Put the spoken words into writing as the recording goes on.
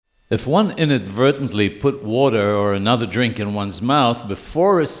If one inadvertently put water or another drink in one's mouth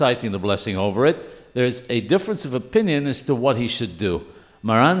before reciting the blessing over it, there is a difference of opinion as to what he should do.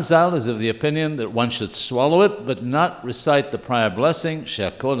 Maran Zal is of the opinion that one should swallow it, but not recite the prior blessing,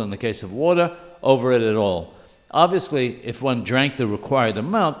 she'akol in the case of water, over it at all. Obviously, if one drank the required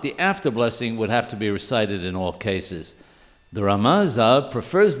amount, the after blessing would have to be recited in all cases. The Ramah Zal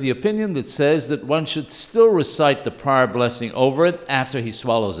prefers the opinion that says that one should still recite the prior blessing over it after he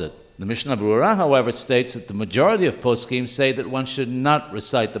swallows it. The Mishnah Berurah, however, states that the majority of poskim say that one should not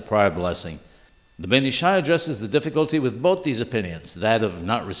recite the prior blessing. The Ben Ishai addresses the difficulty with both these opinions, that of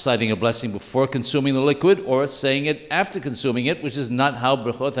not reciting a blessing before consuming the liquid or saying it after consuming it, which is not how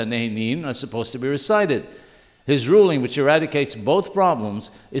Brachot HaNehenin are supposed to be recited. His ruling, which eradicates both problems,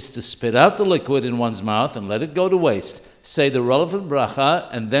 is to spit out the liquid in one's mouth and let it go to waste, say the relevant bracha,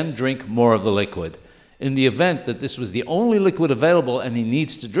 and then drink more of the liquid. In the event that this was the only liquid available and he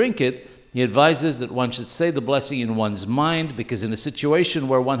needs to drink it, he advises that one should say the blessing in one's mind, because in a situation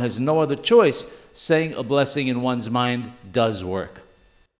where one has no other choice, saying a blessing in one's mind does work.